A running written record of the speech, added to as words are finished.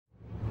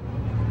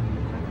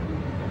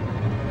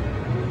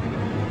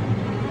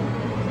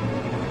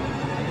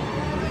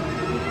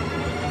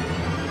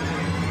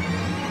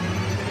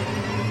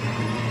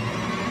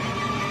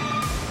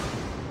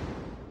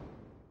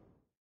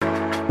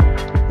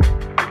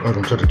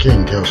Welcome to the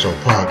King Kelso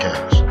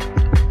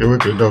Podcast, your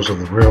weekly dose of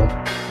the real,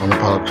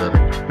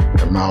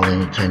 unapologetic, and mildly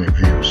entertaining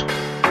views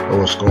of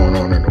what's going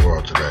on in the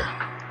world today.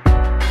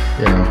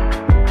 You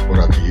know,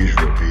 without the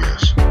usual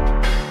BS.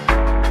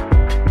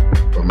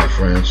 But my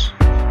friends,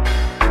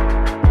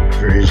 if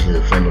you're easily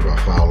offended by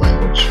foul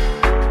language,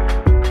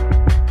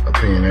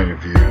 opinionated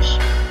views,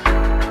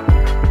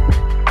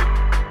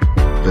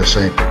 this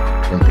ain't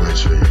the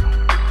place for you.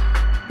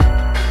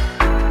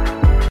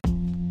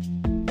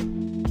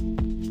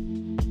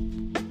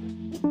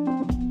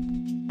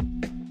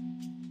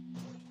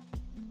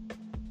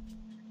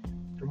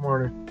 Good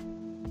morning.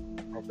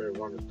 Hope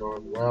everyone is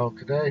doing well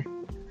today.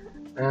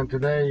 And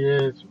today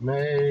is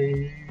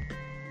May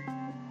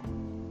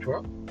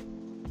 12th.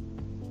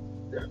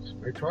 Yes,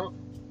 May 12th.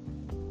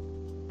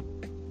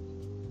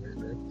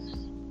 And it's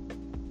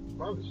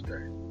Mother's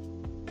Day.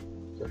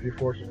 So if you're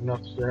fortunate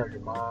enough to still have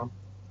your mom,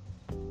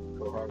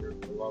 go hug her,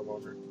 love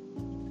on her.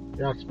 You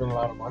don't have to spend a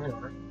lot of money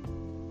on her.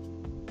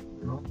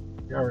 You know,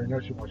 you already know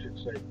she wants you to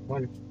save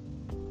money.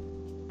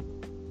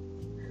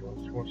 You know,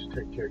 she wants to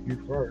take care of you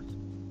first.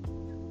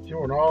 She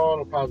wants all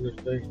the positive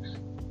things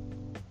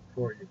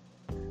for you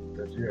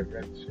that you have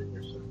got to see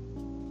yourself.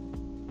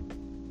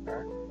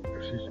 Right?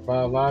 If she's a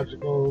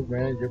biological,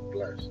 man, you're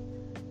blessed.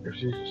 If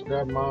she's a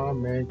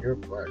stepmom, man, you're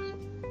blessed.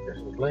 If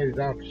there's a lady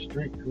down the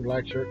street who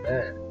likes your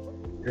dad,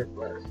 you're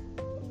blessed.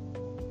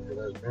 Because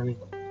there's many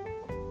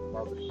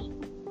mothers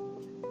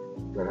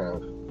that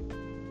have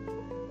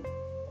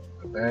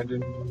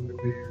abandoned,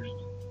 abused,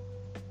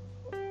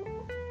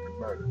 and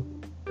murdered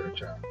their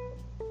child.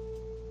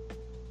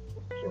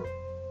 So,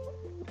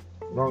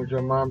 as long as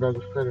your mom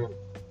doesn't fit in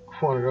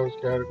one of those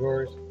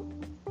categories,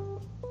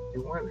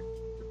 you're winning.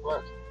 You're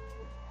blessed.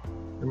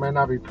 It may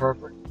not be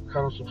perfect.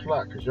 Cut them some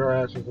slack, because your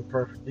ass isn't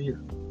perfect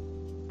either.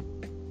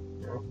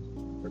 You know?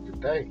 But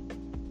today,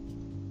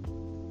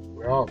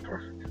 we're all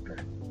perfect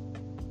today.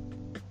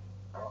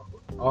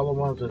 All the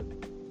ones that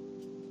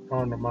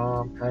found a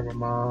mom, have a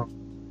mom,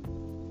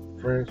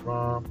 friend's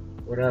mom,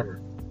 whatever,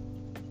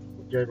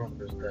 we gave them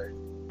this day.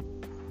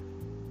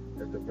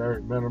 At the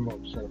very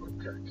minimum, send them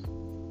a text.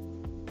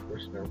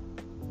 Wish them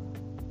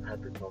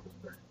happy Mother's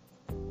Day.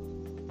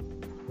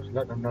 Just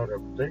letting them know that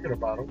we're thinking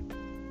about them.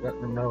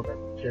 Letting them know that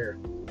we care.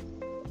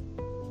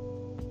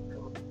 You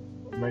know,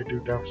 we may do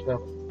dumb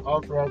stuff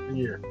all throughout the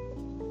year,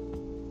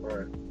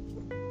 but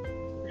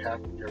we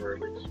have to give her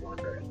at least one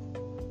day.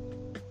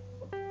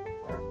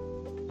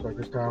 So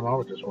this time I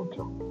would just want to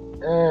tell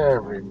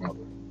every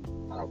mother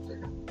out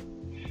there,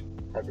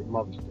 happy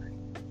Mother's Day.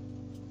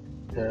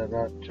 Head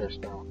up, chest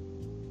down.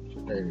 It's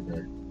your day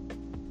today.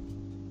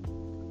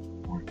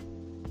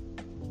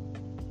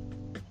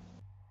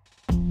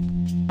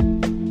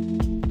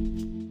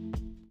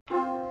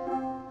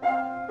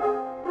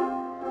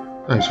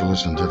 Thanks for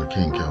listening to the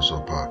King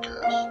Kelso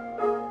Podcast.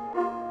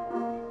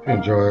 If you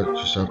enjoyed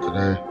yourself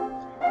today,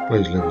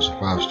 please leave us a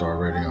 5-star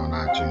rating on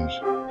iTunes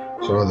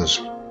so others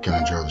can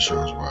enjoy the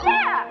show as well.